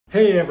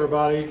Hey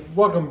everybody,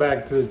 welcome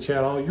back to the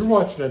channel. You're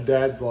watching A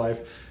Dad's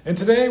Life, and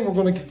today we're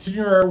going to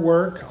continue our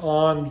work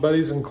on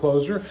Buddy's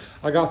enclosure.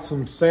 I got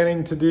some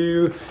sanding to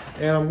do,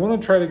 and I'm going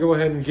to try to go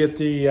ahead and get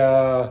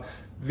the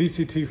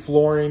VCT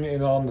flooring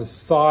in on the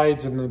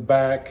sides and the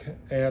back,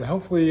 and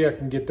hopefully I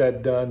can get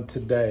that done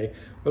today.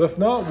 But if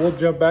not, we'll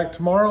jump back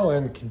tomorrow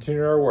and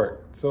continue our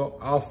work. So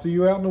I'll see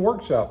you out in the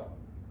workshop.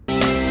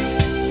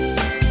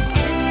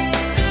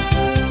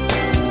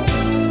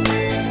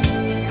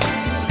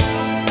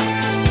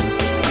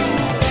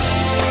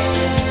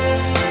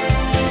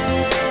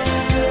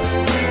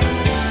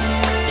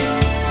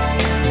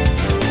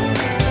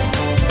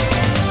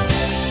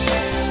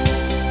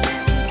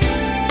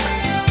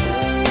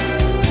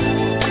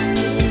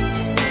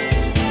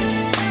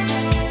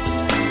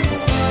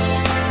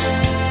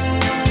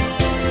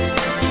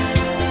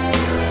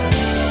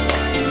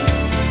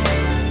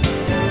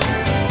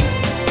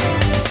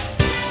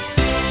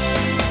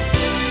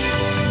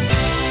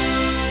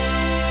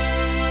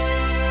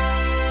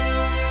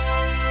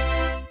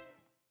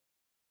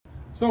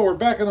 So we're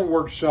back in the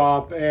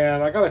workshop,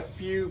 and I got a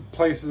few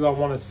places I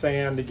want to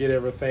sand to get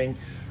everything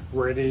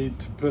ready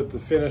to put the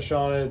finish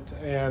on it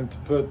and to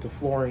put the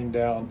flooring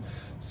down.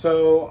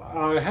 So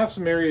I have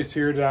some areas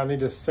here that I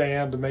need to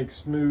sand to make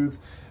smooth,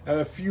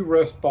 and a few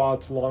rough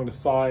spots along the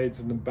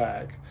sides and the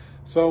back.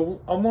 So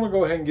I'm going to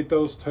go ahead and get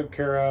those took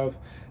care of,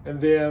 and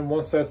then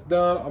once that's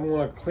done, I'm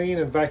going to clean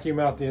and vacuum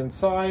out the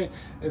inside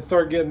and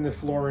start getting the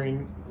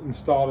flooring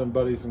installed in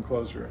Buddy's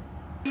enclosure.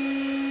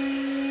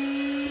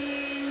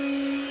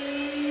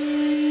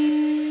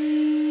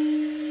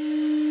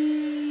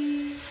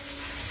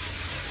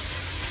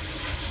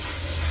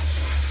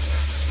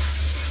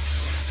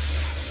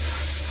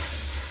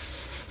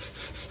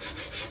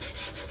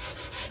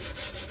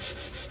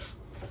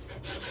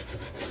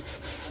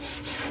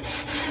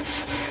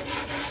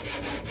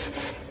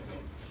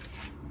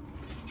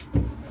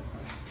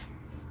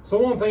 So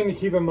one thing to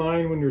keep in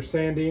mind when you're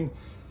sanding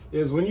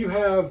is when you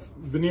have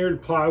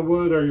veneered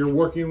plywood or you're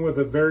working with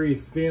a very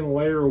thin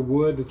layer of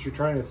wood that you're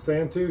trying to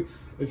sand to,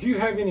 if you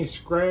have any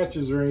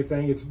scratches or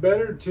anything, it's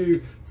better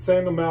to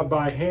sand them out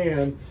by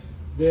hand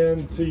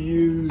than to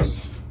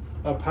use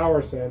a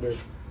power sander.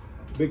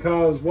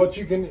 Because what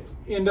you can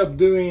end up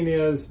doing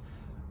is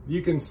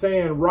you can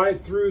sand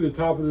right through the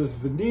top of this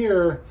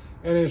veneer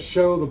and then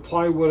show the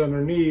plywood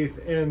underneath,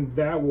 and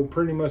that will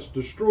pretty much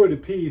destroy the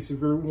piece if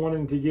you're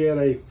wanting to get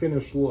a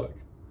finished look.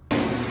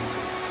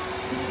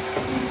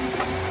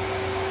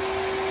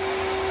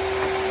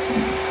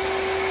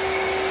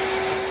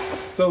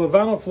 So the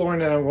vinyl flooring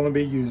that I'm going to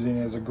be using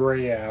is a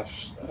gray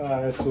ash.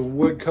 It's a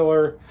wood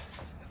color.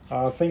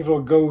 I think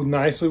it'll go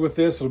nicely with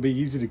this. It'll be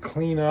easy to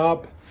clean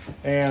up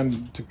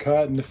and to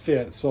cut and to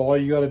fit. So all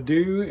you got to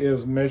do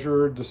is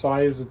measure the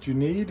size that you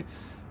need,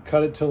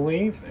 cut it to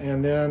length,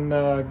 and then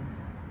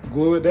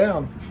glue it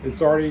down.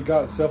 It's already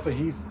got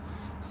self-adhesive.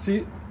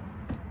 See,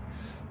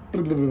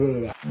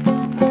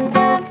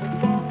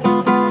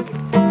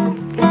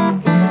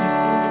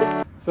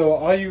 so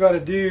all you got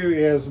to do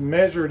is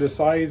measure the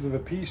size of a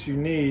piece you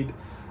need,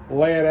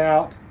 lay it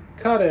out,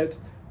 cut it,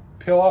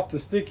 peel off the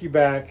sticky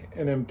back,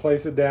 and then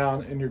place it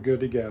down, and you're good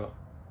to go.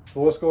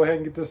 So let's go ahead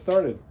and get this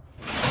started.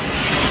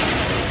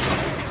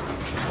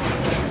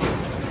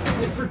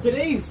 And for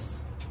today's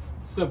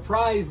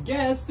surprise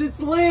guest, it's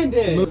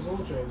Landon.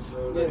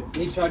 Yeah,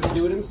 he tried to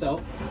do it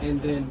himself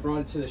and then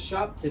brought it to the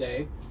shop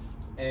today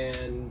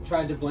and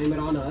tried to blame it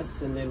on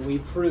us, and then we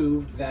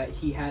proved that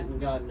he hadn't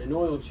gotten an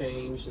oil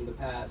change in the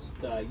past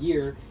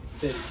year.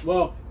 Said,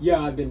 well, yeah,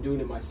 I've been doing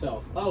it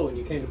myself. Oh, and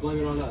you came to blame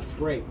it on us.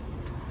 Great.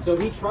 So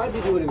he tried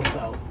to do it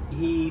himself.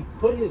 He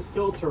put his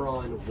filter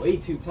on way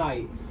too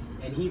tight,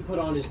 and he put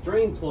on his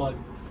drain plug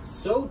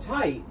so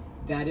tight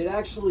that it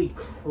actually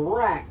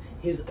cracked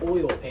his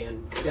oil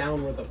pan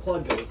down where the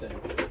plug goes in.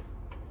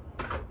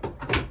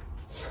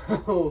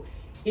 So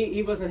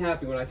he wasn't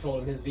happy when I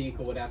told him his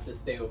vehicle would have to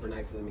stay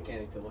overnight for the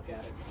mechanic to look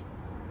at it.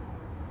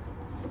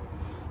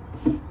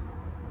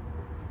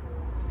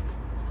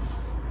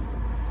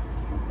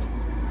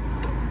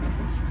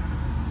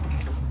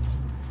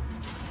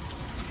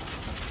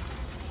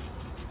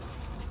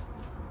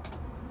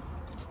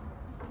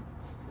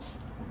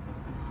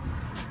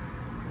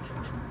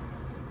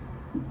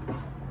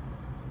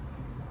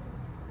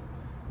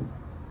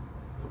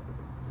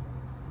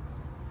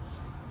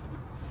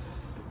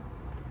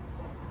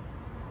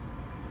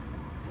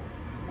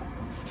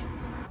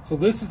 So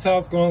this is how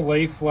it's going to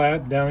lay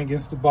flat down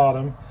against the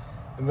bottom,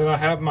 and then I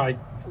have my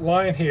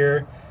line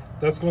here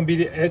that's going to be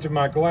the edge of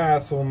my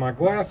glass. So when my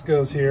glass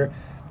goes here,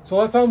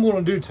 so that's what I'm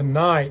going to do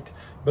tonight,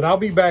 but I'll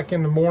be back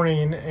in the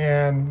morning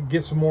and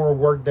get some more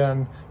work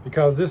done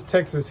because this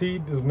Texas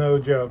heat is no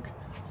joke.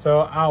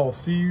 So I'll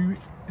see you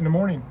in the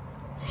morning.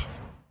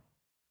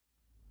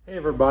 Hey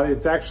everybody,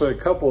 it's actually a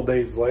couple of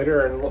days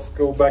later, and let's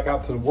go back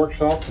out to the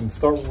workshop and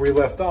start where we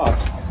left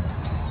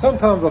off.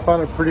 Sometimes I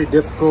find it pretty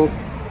difficult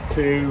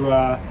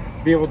to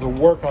be able to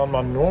work on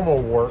my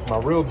normal work, my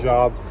real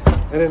job,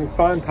 and then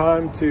find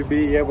time to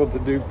be able to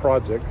do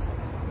projects.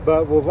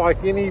 But with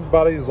like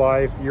anybody's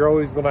life, you're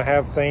always going to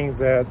have things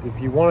that if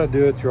you want to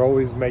do it, you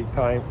always make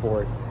time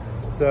for it.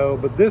 So,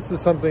 but this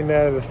is something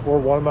that is for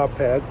one of my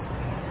pets,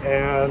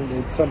 and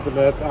it's something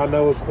that I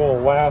know it's going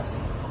to last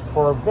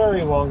for a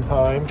very long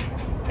time,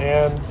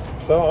 and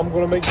so I'm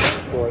going to make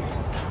time for it.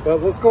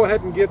 But let's go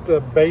ahead and get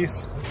the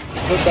base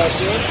put back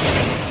in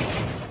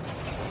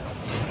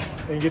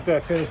and get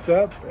that finished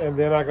up, and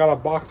then I got a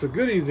box of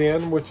goodies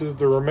in, which is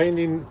the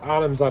remaining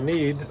items I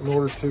need in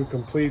order to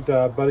complete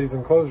Buddy's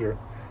enclosure.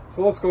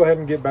 So let's go ahead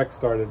and get back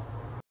started.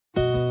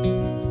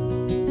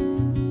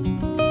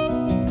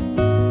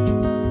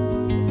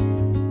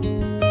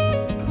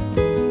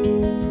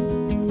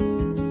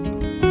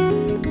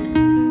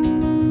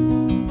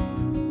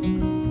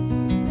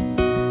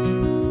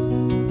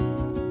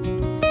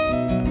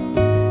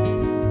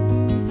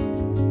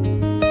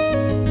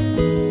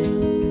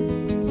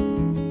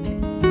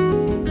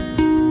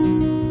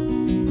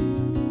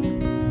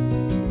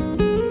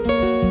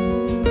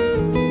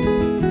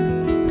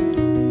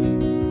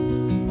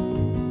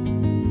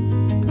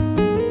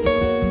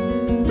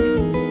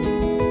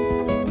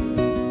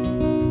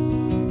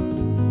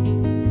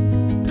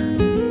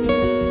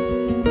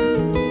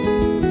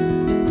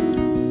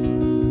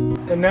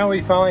 And now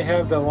we finally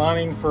have the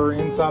lining for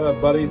inside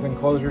of Buddy's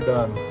enclosure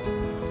done.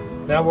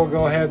 Now we'll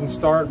go ahead and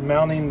start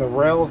mounting the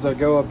rails that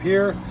go up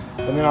here,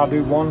 and then I'll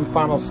do one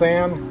final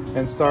sand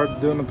and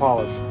start doing the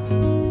polish.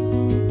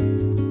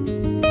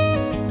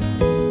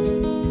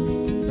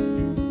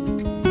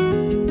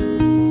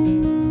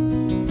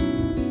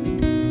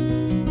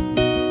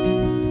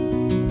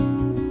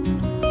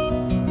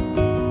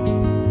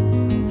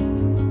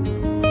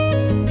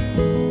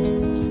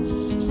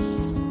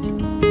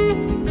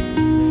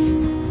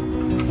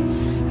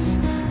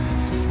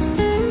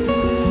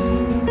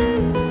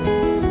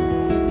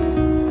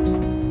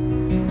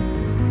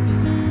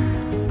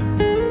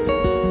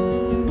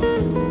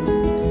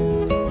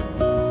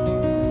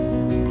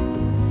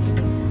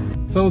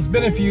 So it's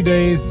been a few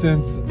days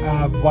since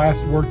I've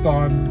last worked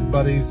on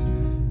Buddy's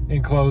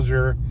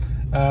enclosure.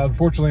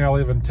 Unfortunately, I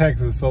live in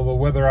Texas, so the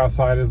weather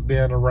outside has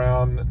been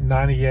around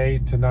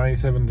 98 to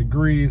 97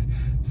 degrees.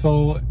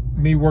 So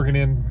me working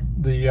in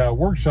the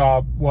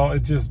workshop, well,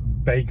 it just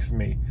bakes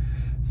me.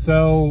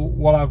 So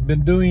what I've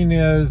been doing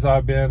is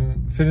I've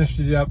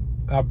finished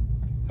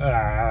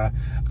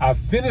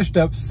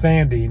up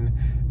sanding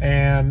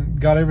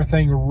and got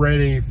everything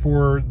ready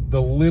for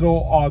the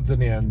little odds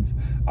and ends.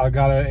 I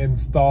gotta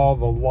install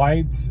the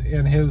lights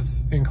in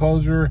his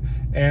enclosure,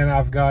 and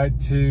I've got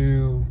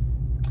to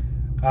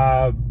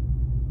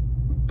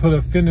put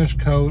a finish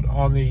coat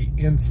on the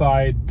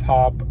inside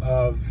top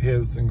of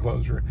his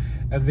enclosure,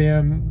 and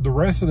then the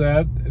rest of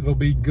that, it'll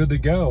be good to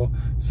go.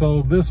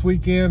 So this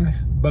weekend,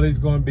 Buddy's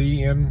going to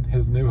be in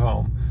his new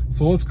home.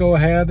 So let's go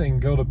ahead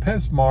and go to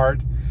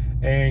PetSmart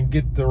and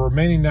get the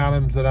remaining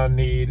items that I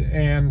need,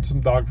 and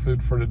some dog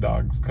food for the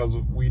dogs, because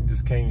we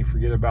just can't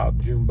forget about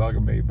Junebug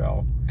and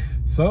Maybell.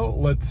 So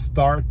let's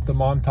start the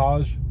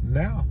montage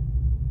now.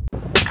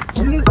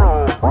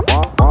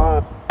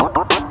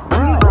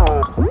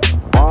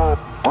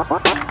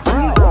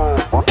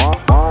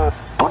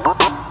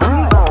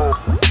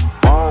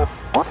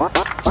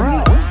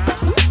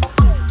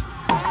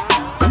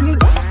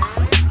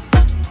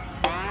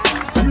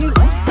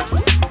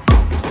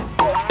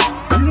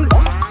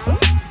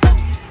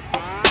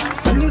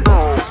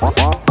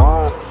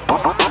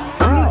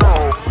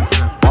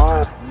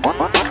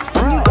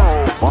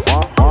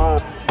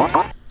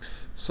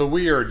 So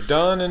we are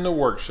done in the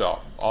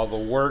workshop. All the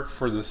work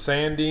for the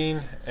sanding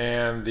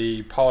and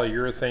the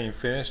polyurethane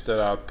finish that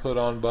I put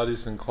on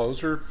Buddy's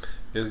enclosure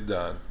is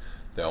done.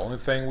 The only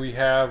thing we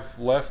have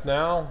left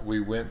now, we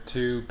went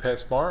to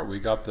PetSmart. We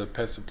got the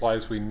pet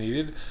supplies we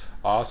needed.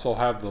 I also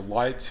have the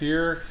lights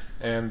here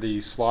and the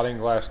sliding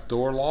glass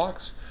door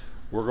locks.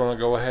 We're going to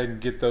go ahead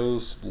and get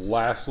those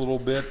last little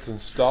bits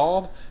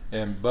installed,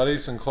 and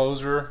Buddy's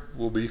enclosure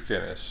will be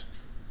finished.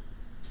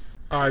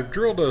 I've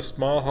drilled a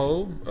small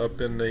hole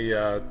up in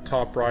the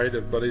top right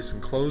of Buddy's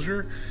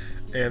enclosure,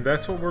 and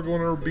that's what we're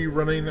going to be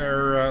running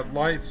our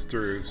lights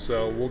through.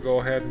 So we'll go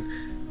ahead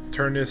and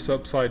turn this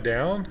upside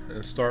down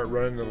and start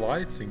running the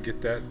lights and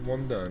get that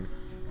one done.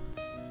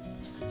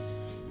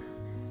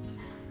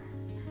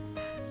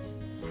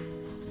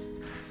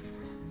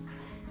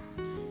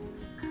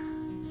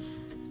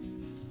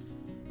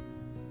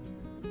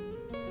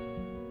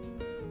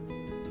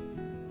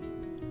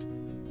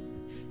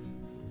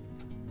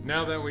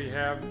 Now that we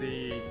have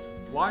the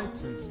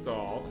lights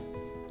installed,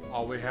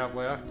 all we have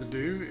left to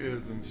do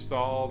is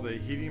install the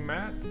heating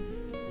mat,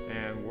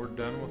 and we're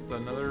done with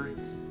another.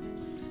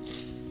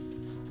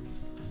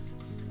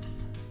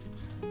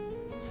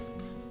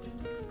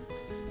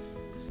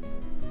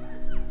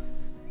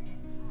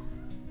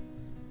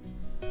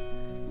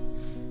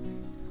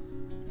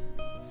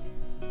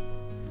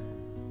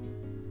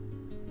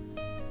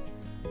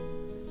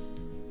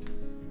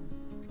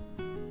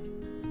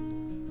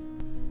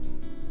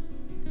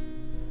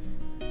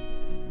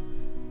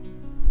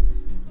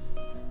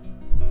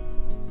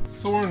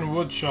 So we're in the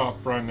wood shop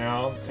right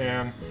now,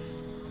 and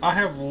I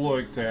have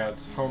looked at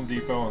Home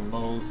Depot and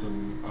Lowe's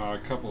and a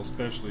couple of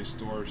specialty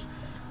stores.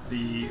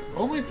 The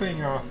only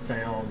thing I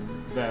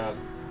found that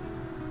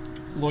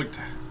looked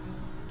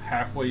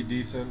halfway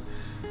decent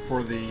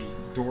for the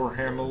door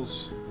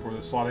handles for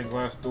the sliding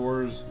glass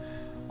doors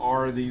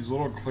are these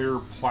little clear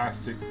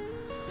plastic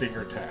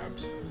finger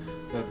tabs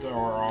that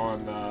are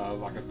on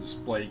like a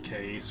display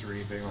case or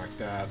anything like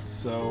that.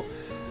 So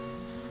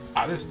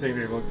I just think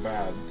they look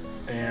bad,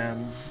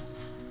 and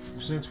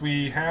since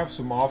we have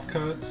some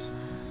offcuts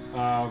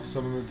of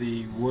some of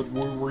the wood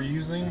we're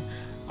using,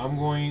 I'm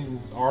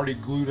already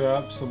glued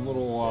up some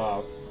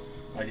little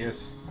I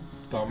guess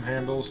thumb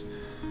handles,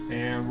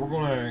 and we're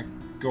going to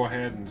go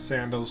ahead and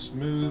sand those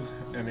smooth,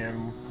 and then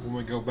when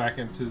we go back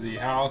into the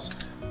house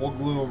we'll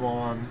glue them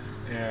on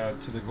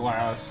to the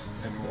glass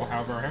and we'll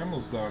have our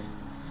handles done.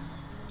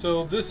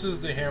 So this is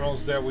the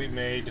handles that we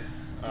made,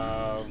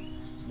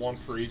 one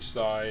for each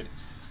side.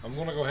 I'm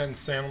going to go ahead and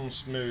sand them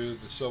smooth,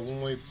 so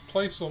when we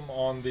place them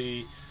on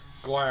the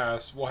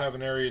glass we'll have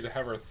an area to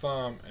have our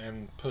thumb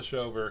and push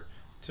over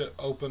to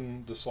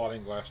open the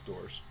sliding glass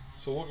doors.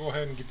 So we'll go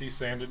ahead and get these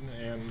sanded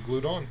and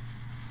glued on.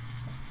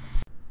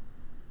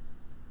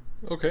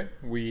 Okay,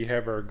 we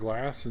have our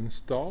glass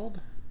installed.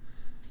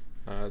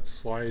 It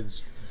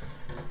slides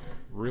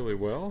really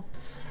well.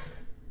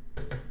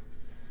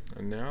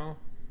 And now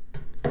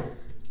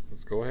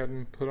let's go ahead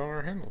and put on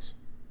our handles.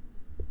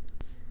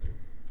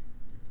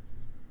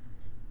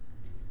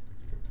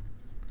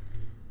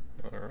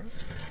 Alright.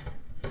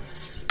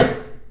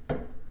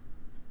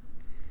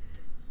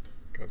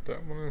 Got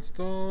that one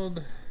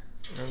installed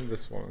and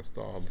this one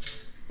installed.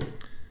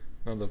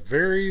 Now the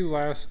very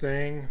last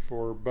thing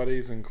for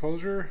Buddy's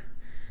enclosure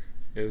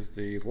is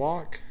the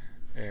lock,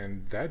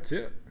 and that's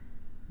it.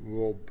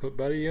 We'll put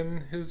Buddy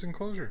in his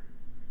enclosure.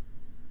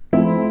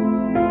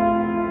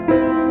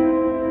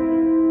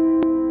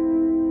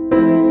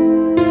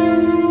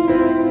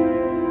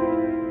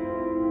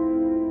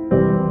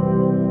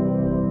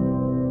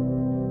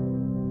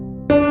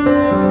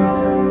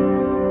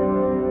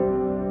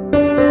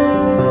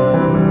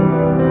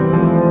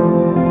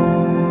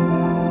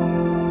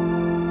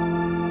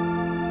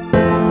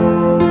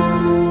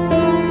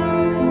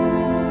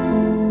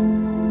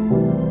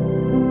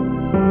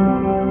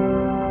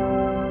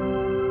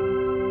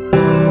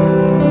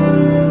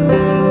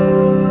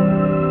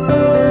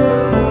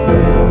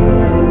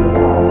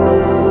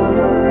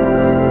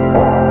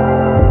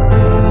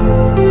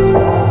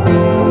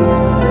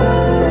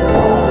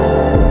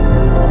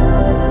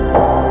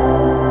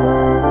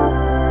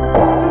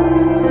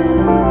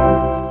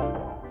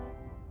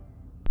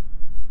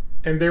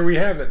 And there we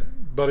have it.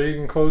 Buddy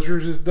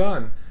Enclosures is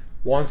done.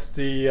 Once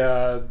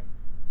the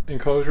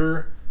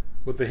enclosure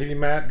with the heating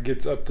mat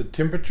gets up to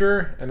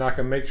temperature, and I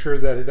can make sure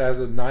that it has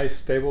a nice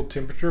stable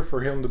temperature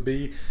for him to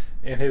be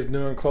in his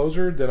new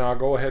enclosure, then I'll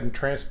go ahead and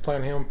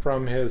transplant him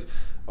from his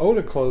old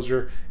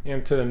enclosure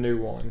into the new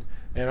one.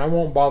 And I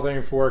won't bother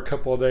him for a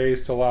couple of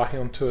days to allow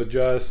him to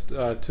adjust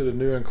to the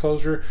new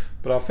enclosure,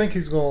 but I think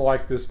he's going to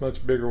like this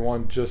much bigger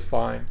one just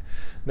fine.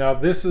 Now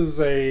this is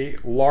a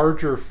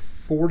larger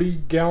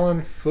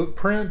 40-gallon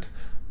footprint,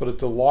 but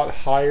it's a lot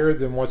higher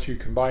than what you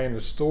can buy in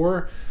the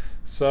store.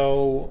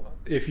 So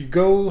if you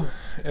go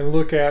and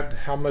look at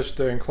how much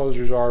the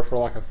enclosures are for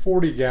like a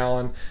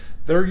 40-gallon,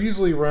 they're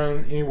usually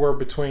run anywhere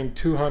between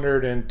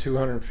 $200 and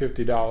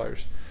 $250.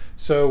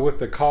 So with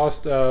the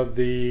cost of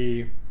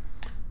the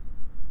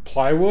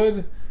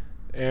plywood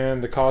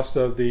and the cost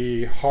of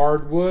the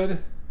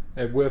hardwood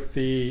and with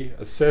the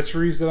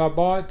accessories that I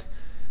bought,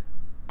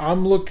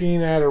 I'm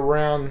looking at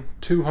around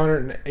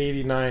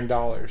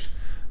 $289.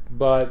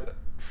 But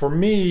for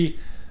me,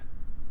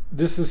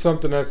 this is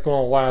something that's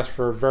going to last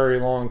for a very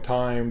long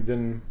time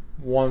than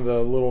one of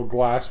the little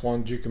glass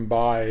ones you can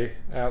buy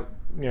at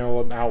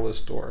an outlet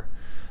store.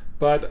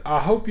 But I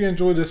hope you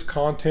enjoyed this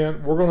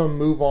content. We're going to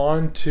move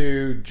on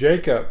to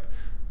Jacob,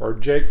 or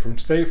Jake from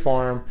State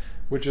Farm,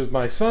 which is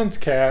my son's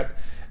cat,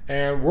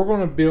 and we're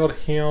going to build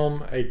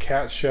him a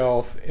cat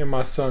shelf in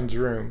my son's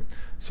room.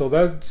 So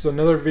that's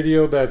another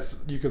video that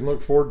you can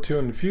look forward to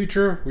in the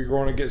future. We're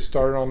going to get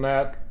started on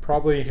that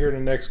probably here in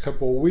the next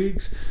couple of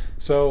weeks.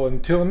 So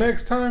until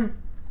next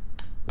time,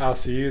 I'll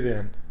see you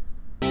then.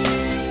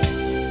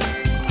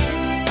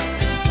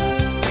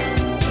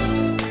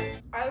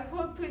 I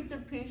put a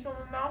piece of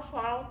my mouth, so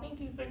I don't think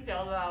you can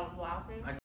tell that I was laughing.